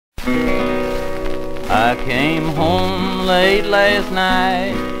I came home late last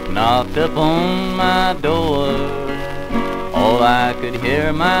night, knocked up on my door. All I could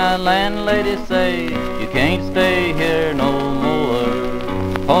hear my landlady say, you can't stay here no more,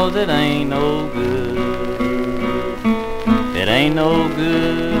 'cause it ain't no good. It ain't no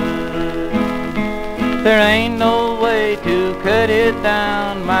good. There ain't no way to cut it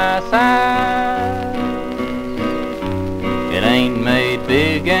down my size. It ain't made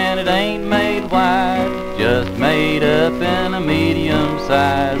big and it ain't made wide, just made up in a medium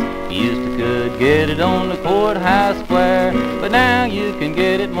size. You used to could get it on the courthouse square, but now you can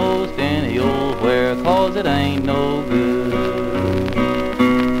get it most any old where, 'cause it ain't no good.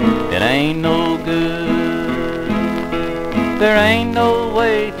 It ain't no good. There ain't no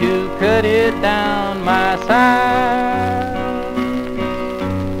way to cut it down my size.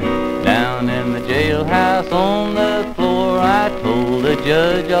 Down in the jailhouse on the floor, I told the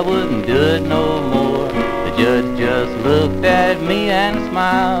judge I wouldn't do it no more. The judge just looked at me and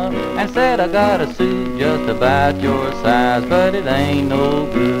smiled and said, I got a suit just about your size, but it ain't no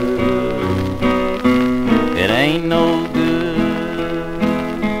good. It ain't no good.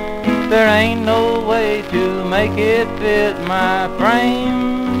 There ain't no way to make it fit my frame.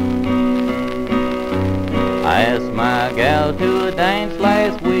 I asked my gal to a dance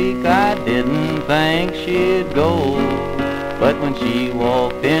last week, I didn't think she'd go. But when she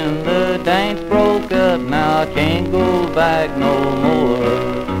walked in, the dance broke up. Now I can't go back no more,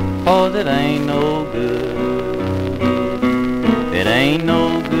 'cause it ain't no good. It ain't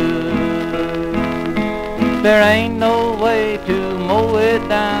no good. There ain't no way to mow it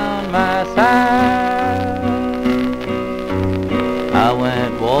down my side. I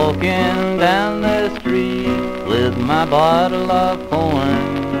went walking down the street with my bottle of corn.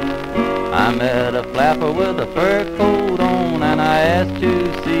 I met a flapper with a fur coat on, and I asked to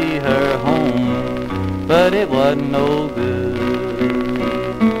see her home, but it wasn't no good.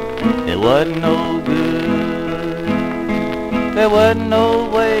 It wasn't no good. There wasn't no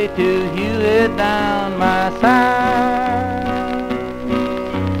way to hew it down my side.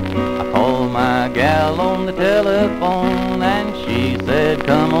 I called my gal on the telephone, and she said,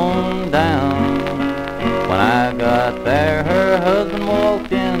 come on down. When I got there, her husband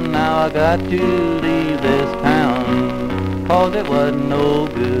walked in. Now I got to leave this town, 'cause it wasn't no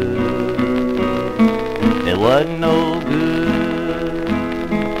good. It wasn't no good.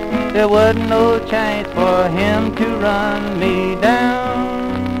 There wasn't no chance for him to run me down.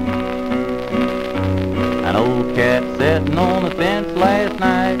 An old cat sitting on the fence last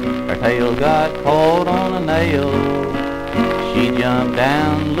night, her tail got caught on a nail. She jumped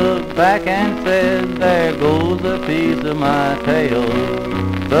down, looked back and said, there goes a piece of my tail.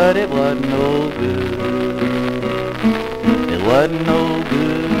 But it wasn't no good. It wasn't no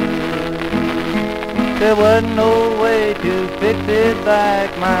good. There wasn't no way to fix it back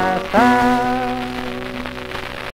my side.